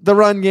sorry. The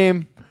run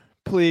game,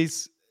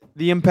 please.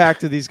 The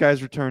impact of these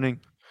guys returning.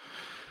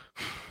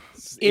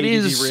 It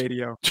ADD is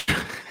radio.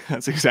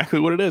 That's exactly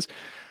what it is.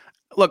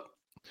 Look,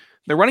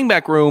 the running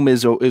back room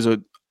is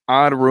a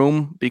odd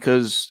room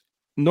because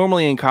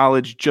normally in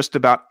college, just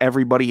about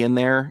everybody in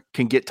there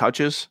can get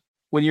touches.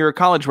 When you're a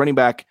college running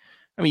back,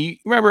 I mean, you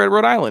remember at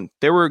Rhode Island,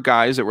 there were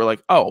guys that were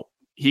like, "Oh,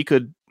 he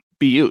could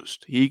be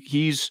used."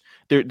 He's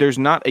there. There's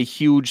not a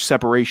huge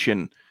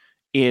separation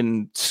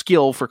in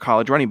skill for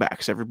college running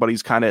backs.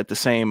 Everybody's kind of at the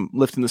same,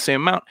 lifting the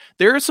same amount.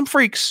 There are some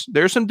freaks.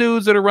 There are some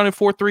dudes that are running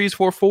 4.3s,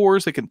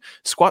 4.4s that can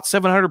squat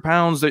 700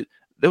 pounds. That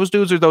those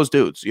dudes are those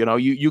dudes. You know,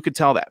 you could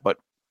tell that. But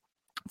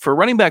for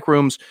running back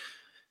rooms,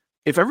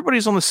 if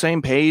everybody's on the same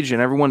page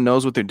and everyone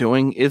knows what they're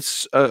doing,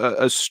 it's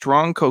a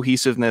strong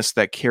cohesiveness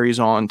that carries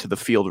on to the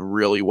field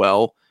really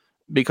well.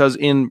 Because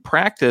in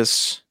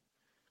practice,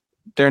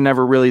 they're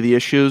never really the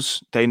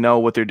issues. They know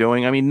what they're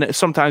doing. I mean,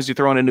 sometimes you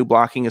throw in a new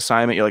blocking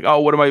assignment. You're like, oh,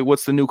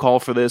 what's the new call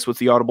for this? What's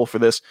the audible for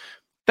this?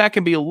 That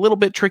can be a little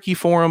bit tricky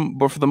for them,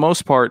 but for the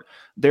most part,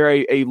 they're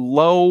a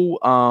low,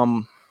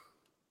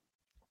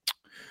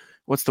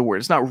 what's the word?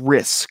 It's not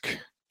risk.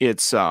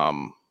 It's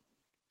when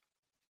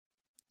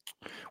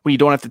you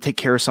don't have to take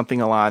care of something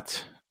a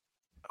lot.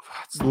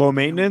 Low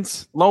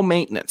maintenance? Low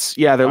maintenance.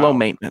 Yeah, they're low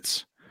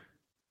maintenance.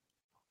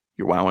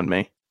 You're wowing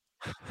me.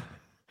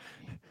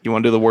 You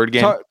want to do the word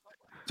game?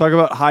 Talk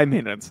about high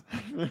maintenance.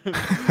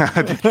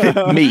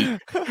 Me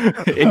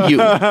and you.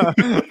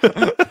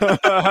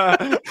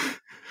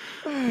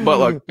 But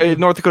look,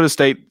 North Dakota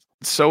State,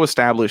 so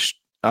established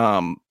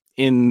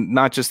in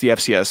not just the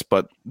FCS,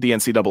 but the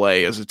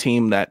NCAA as a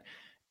team that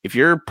if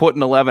you're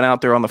putting 11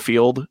 out there on the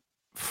field,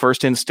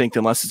 first instinct,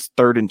 unless it's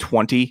 3rd and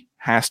 20,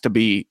 has to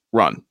be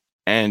run.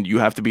 And you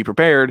have to be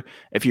prepared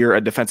if you're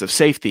a defensive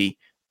safety,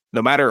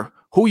 no matter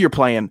who you're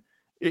playing.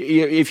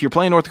 If you're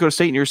playing North Dakota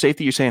State and you're a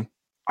safety, you're saying,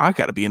 I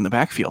got to be in the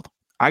backfield.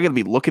 I got to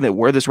be looking at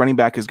where this running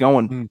back is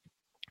going.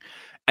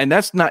 And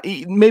that's not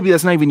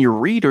even your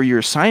read or your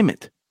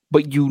assignment,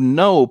 but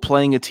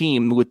playing a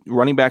team with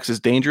running backs as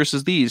dangerous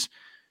as these,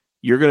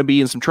 you're going to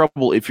be in some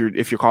trouble if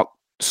you're caught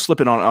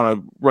slipping on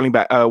a running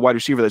back, wide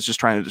receiver that's just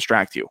trying to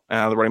distract you.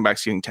 And the running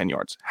back's getting 10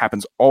 yards.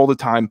 Happens all the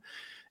time.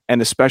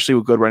 And especially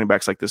with good running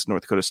backs like this,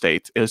 North Dakota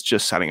State is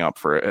just setting up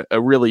for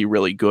a really,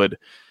 really good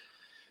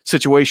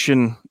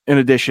situation. In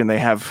addition, they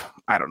have,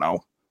 I don't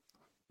know,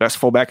 best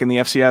fullback in the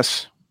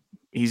FCS.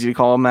 Easy to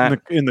call him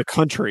that. In the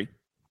country.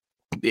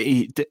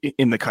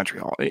 In the country.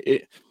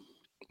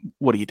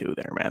 What do you do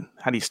there, man?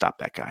 How do you stop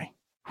that guy?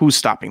 Who's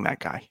stopping that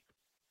guy?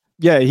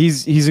 Yeah,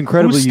 he's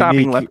incredibly Who's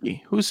stopping unique.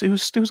 Luepke? Who's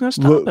going to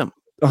stop him?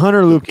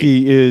 Hunter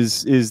Luepke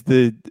is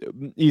the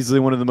easily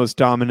one of the most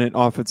dominant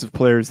offensive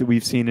players that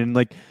we've seen, and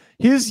like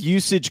his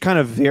usage kind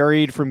of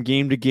varied from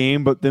game to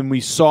game, but then we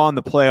saw in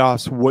the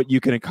playoffs what you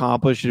can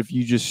accomplish if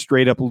you just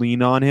straight up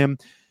lean on him.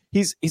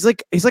 He's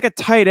like a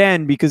tight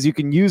end because you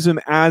can use him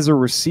as a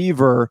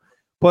receiver,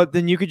 but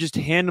then you could just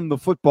hand him the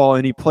football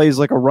and he plays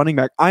like a running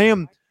back.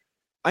 And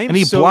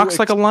he blocks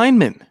like a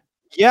lineman.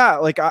 Yeah,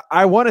 like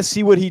I want to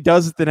see what he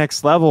does at the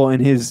next level in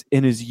his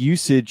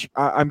usage.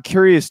 I'm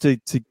curious to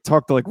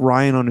talk to like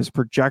Ryan on his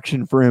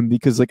projection for him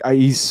because like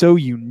he's so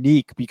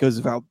unique because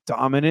of how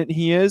dominant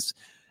he is.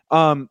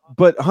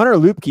 But Hunter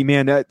Luepke,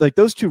 man, like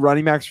those two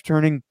running backs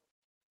returning,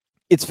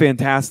 it's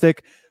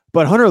fantastic.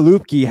 But Hunter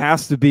Luepke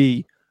has to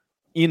be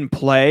in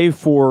play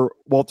for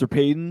Walter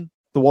Payton,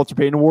 the Walter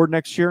Payton Award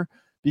next year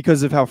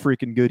because of how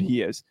freaking good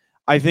he is.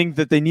 I think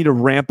that they need to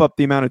ramp up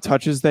the amount of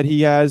touches that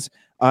he has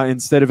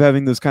instead of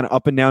having those kind of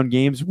up and down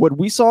games. What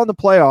we saw in the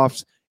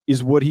playoffs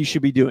is what he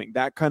should be doing,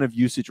 that kind of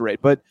usage rate.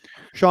 But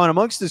Sean,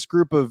 amongst this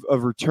group of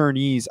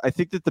returnees, I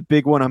think that the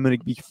big one I'm going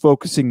to be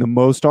focusing the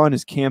most on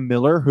is Cam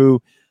Miller,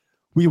 who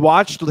we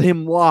watched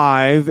him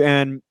live,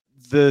 and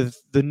the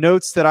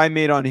notes that I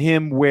made on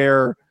him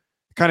where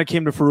kind of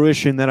came to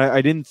fruition that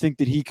I didn't think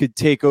that he could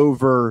take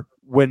over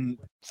when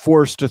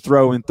forced to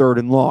throw in 3rd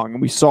and long.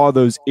 And we saw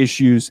those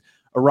issues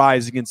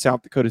arise against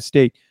South Dakota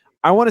State.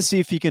 I want to see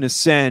if he can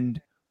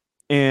ascend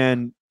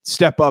and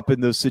step up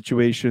in those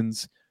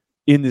situations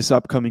in this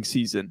upcoming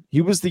season.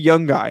 He was the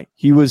young guy.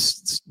 He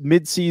was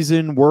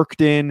mid-season, worked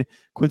in.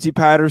 Quincy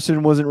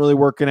Patterson wasn't really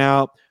working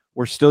out.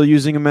 We're still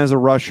using him as a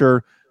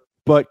rusher.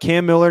 But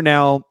Cam Miller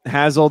now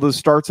has all those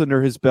starts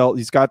under his belt.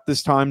 He's got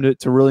this time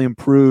to really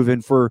improve.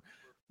 And for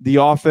the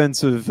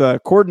offensive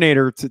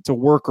coordinator to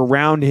work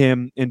around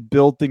him and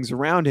build things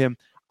around him,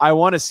 I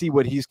want to see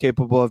what he's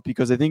capable of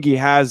because I think he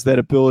has that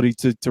ability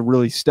to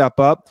really step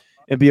up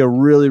and be a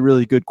really,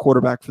 really good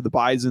quarterback for the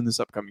Bison this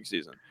upcoming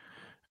season.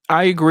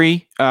 I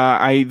agree.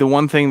 The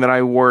one thing that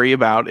I worry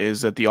about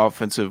is that the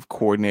offensive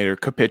coordinator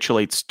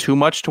capitulates too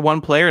much to one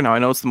player. Now, I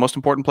know it's the most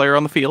important player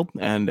on the field,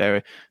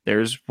 and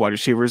there's wide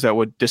receivers that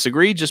would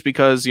disagree just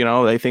because,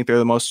 they think they're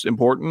the most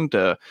important.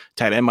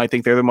 Tight end might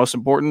think they're the most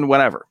important,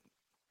 whatever.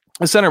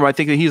 The center might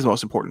think that he's the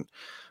most important.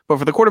 But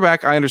for the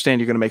quarterback, I understand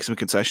you're going to make some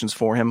concessions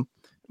for him,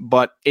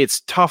 but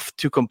it's tough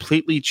to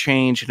completely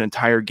change an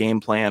entire game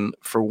plan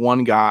for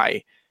one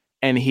guy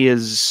and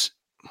his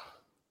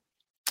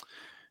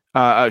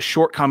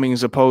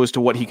shortcomings opposed to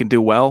what he can do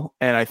well.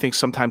 And I think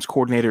sometimes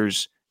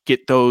coordinators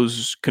get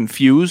those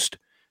confused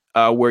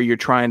where you're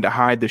trying to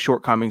hide the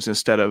shortcomings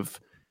instead of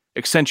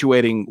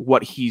accentuating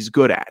what he's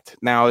good at.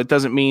 Now, it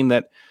doesn't mean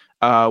that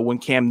when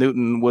Cam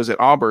Newton was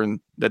at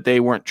Auburn that they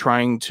weren't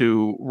trying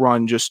to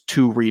run just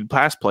 2 read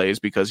pass plays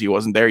because he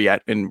wasn't there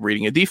yet in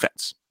reading a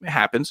defense. It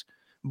happens,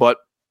 but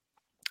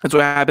that's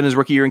what happened his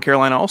rookie year in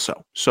Carolina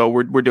also. So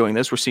we're doing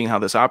this. We're seeing how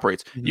this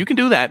operates. Mm-hmm. You can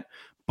do that.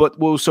 But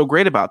what was so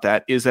great about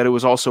that is that it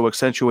was also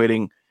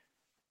accentuating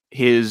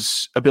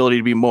his ability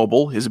to be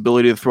mobile, his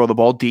ability to throw the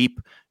ball deep,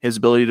 his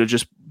ability to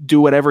just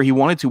do whatever he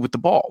wanted to with the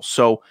ball.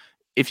 So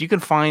if you can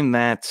find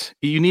that,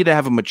 you need to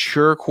have a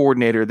mature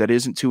coordinator that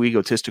isn't too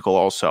egotistical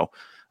also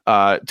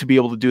to be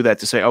able to do that,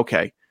 to say,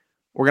 okay,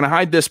 we're going to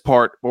hide this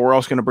part, but we're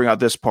also going to bring out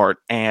this part.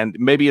 And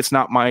maybe it's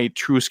not my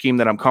true scheme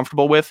that I'm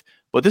comfortable with,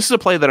 but this is a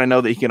play that I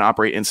know that he can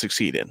operate and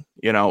succeed in,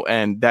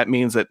 and that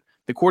means that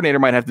the coordinator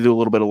might have to do a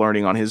little bit of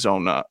learning on his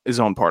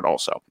own part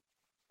also.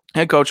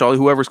 Head coach,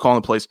 whoever's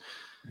calling the plays,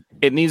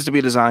 it needs to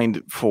be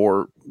designed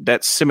for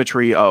that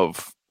symmetry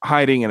of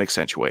hiding and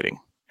accentuating.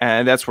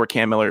 And that's where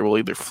Cam Miller will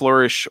either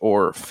flourish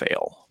or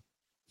fail,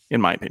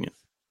 in my opinion.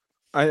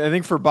 I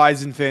think for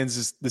Bison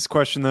fans, this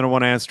question that I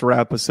want to ask to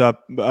wrap us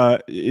up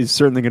is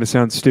certainly going to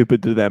sound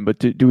stupid to them. But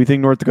do we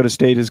think North Dakota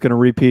State is going to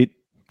repeat?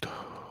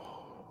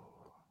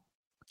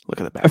 Look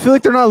at the back. I feel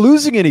like they're not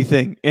losing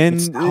anything, and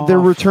they're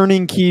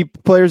returning key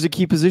players at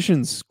key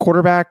positions: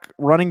 quarterback,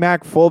 running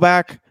back,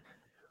 fullback.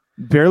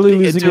 Barely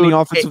losing any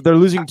offensive. They're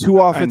losing 2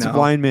 offensive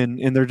linemen,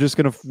 and they're just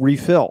going to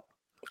refill.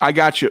 I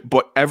got you,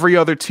 but every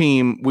other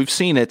team, we've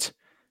seen it.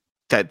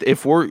 That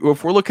if we're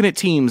looking at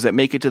teams that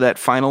make it to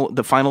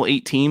the final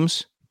 8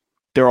 teams,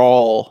 they're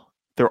all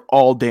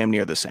damn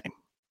near the same.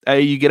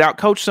 You get out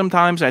coached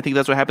sometimes. And I think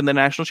that's what happened in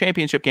the national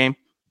championship game.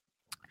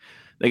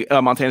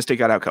 Montana State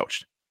got out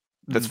coached.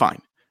 That's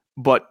fine,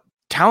 but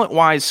talent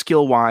wise,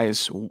 skill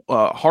wise,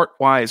 heart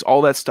wise,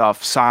 all that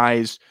stuff,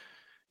 size.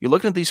 You're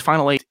looking at these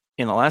final 8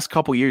 in the last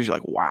couple of years. You're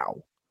like,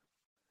 wow.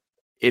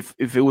 If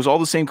it was all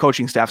the same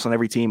coaching staffs on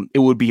every team, it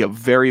would be a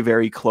very,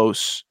 very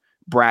close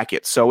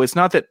bracket. So it's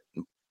not that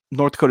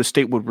North Dakota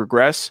State would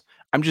regress.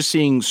 I'm just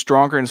seeing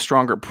stronger and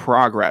stronger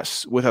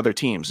progress with other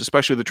teams,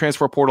 especially the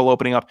transfer portal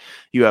opening up.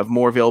 You have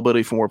more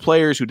availability for more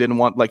players who didn't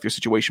want like their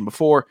situation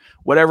before,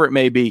 whatever it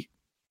may be.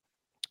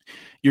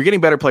 You're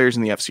getting better players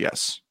in the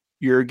FCS.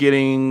 You're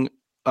getting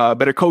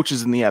better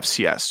coaches in the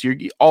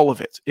FCS. All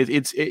of it.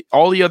 It's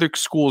all the other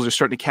schools are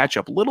starting to catch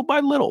up little by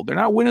little. They're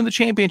not winning the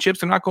championships.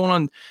 They're not going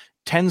on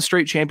 10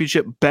 straight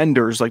championship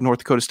benders like North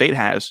Dakota State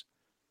has,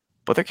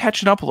 but they're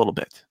catching up a little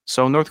bit.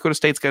 So North Dakota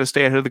State's got to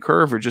stay ahead of the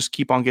curve or just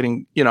keep on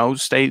getting,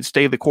 stay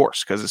the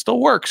course, because it still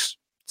works.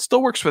 It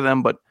still works for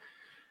them, but,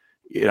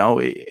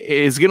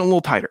 it's getting a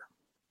little tighter.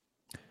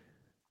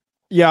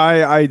 Yeah,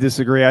 I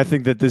disagree. I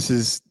think that this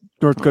is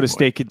North Dakota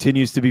State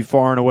continues to be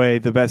far and away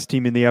the best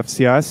team in the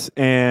FCS,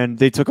 and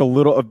they took a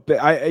little.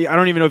 I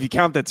don't even know if you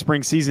count that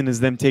spring season as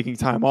them taking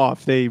time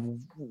off. They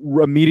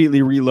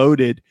immediately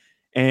reloaded,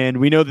 and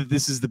we know that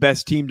this is the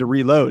best team to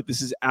reload.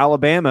 This is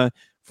Alabama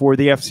for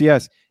the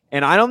FCS,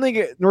 and I don't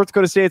think North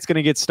Dakota State's going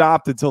to get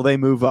stopped until they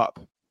move up.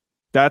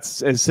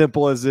 That's as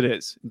simple as it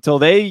is. Until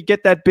they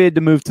get that bid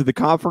to move to the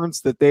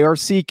conference that they are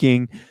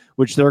seeking,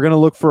 which they're going to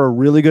look for a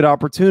really good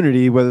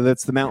opportunity, whether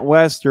that's the Mountain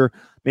West or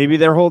maybe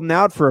they're holding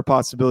out for a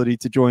possibility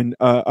to join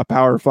a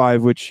Power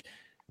 5, which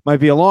might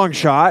be a long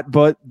shot,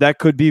 but that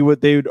could be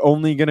what they would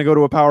only going to go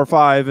to a Power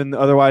 5, and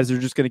otherwise they're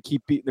just going to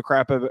keep beating the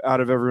crap out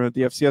of everyone at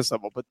the FCS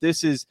level. But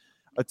this is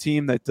a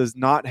team that does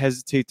not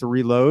hesitate to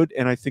reload,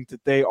 and I think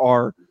that they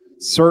are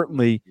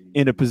certainly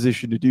in a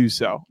position to do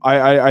so.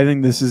 I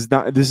think this is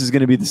going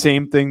to be the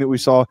same thing that we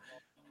saw.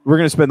 We're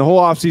going to spend the whole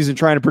offseason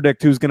trying to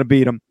predict who's going to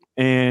beat them,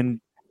 and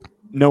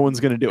no one's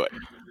going to do it.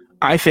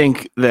 I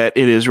think that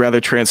it is rather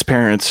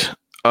transparent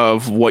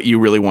of what you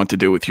really want to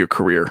do with your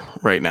career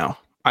right now.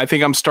 I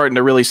think I'm starting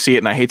to really see it,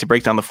 and I hate to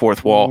break down the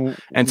fourth wall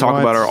and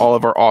talk about all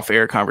of our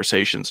off-air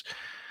conversations.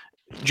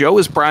 Joe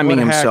is priming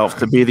himself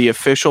to be the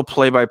official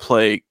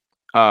play-by-play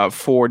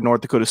for North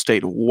Dakota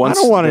State once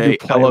they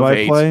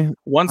elevate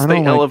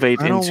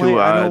into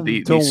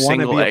the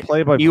single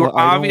A. You're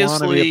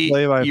obviously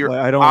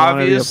I don't want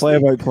to be a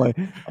play-by-play.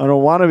 I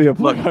don't want to be a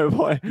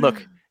play-by-play.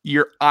 Look,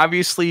 you're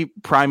obviously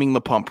priming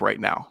the pump right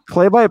now.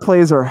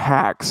 Play-by-plays are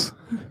hacks.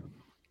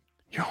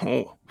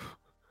 Yo,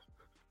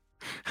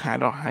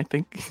 I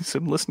think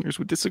some listeners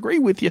would disagree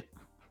with you.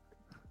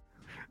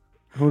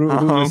 Who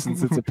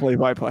listens? It's a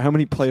play-by-play. How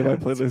many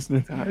play-by-play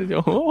listeners? Wait, is it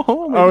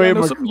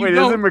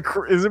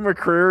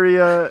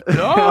McCreary?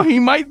 No, he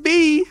might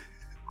be.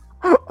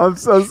 I'm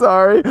so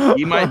sorry.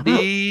 He might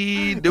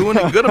be doing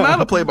a good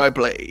amount of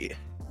play-by-play.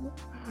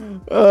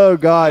 Oh,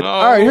 God.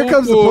 All right, here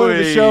comes the point of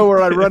the show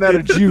where I run out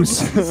of juice.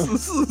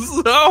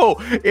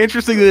 So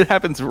interesting that it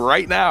happens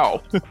right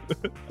now.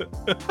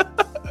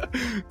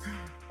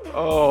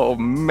 Oh,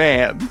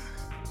 man.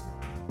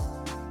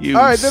 All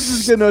right, this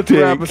is good enough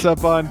to wrap us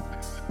up on.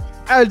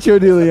 At Joe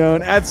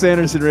DeLeon, at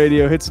Sanderson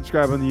Radio. Hit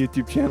subscribe on the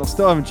YouTube channel.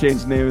 Still haven't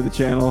changed the name of the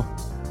channel.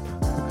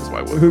 That's why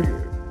I would.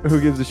 Who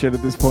gives a shit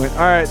at this point? All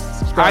right,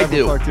 subscribe. I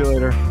do. We'll talk to you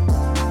later.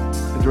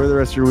 Enjoy the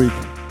rest of your week.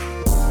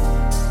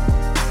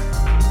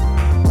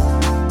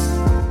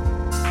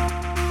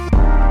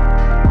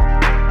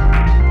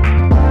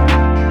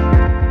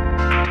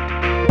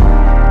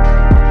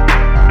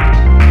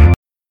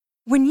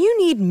 When you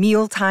need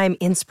mealtime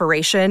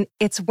inspiration,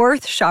 it's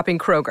worth shopping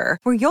Kroger,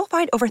 where you'll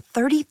find over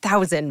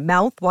 30,000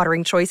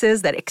 mouth-watering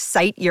choices that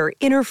excite your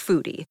inner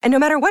foodie. And no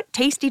matter what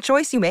tasty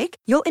choice you make,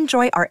 you'll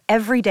enjoy our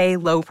everyday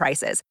low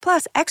prices,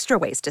 plus extra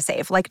ways to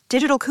save, like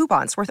digital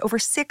coupons worth over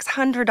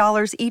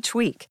 $600 each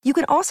week. You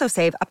can also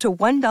save up to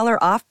 $1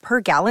 off per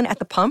gallon at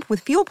the pump with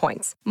fuel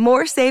points.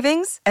 More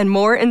savings and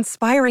more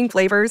inspiring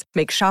flavors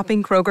make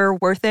shopping Kroger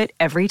worth it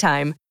every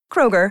time.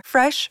 Kroger,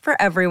 fresh for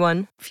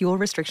everyone. Fuel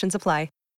restrictions apply.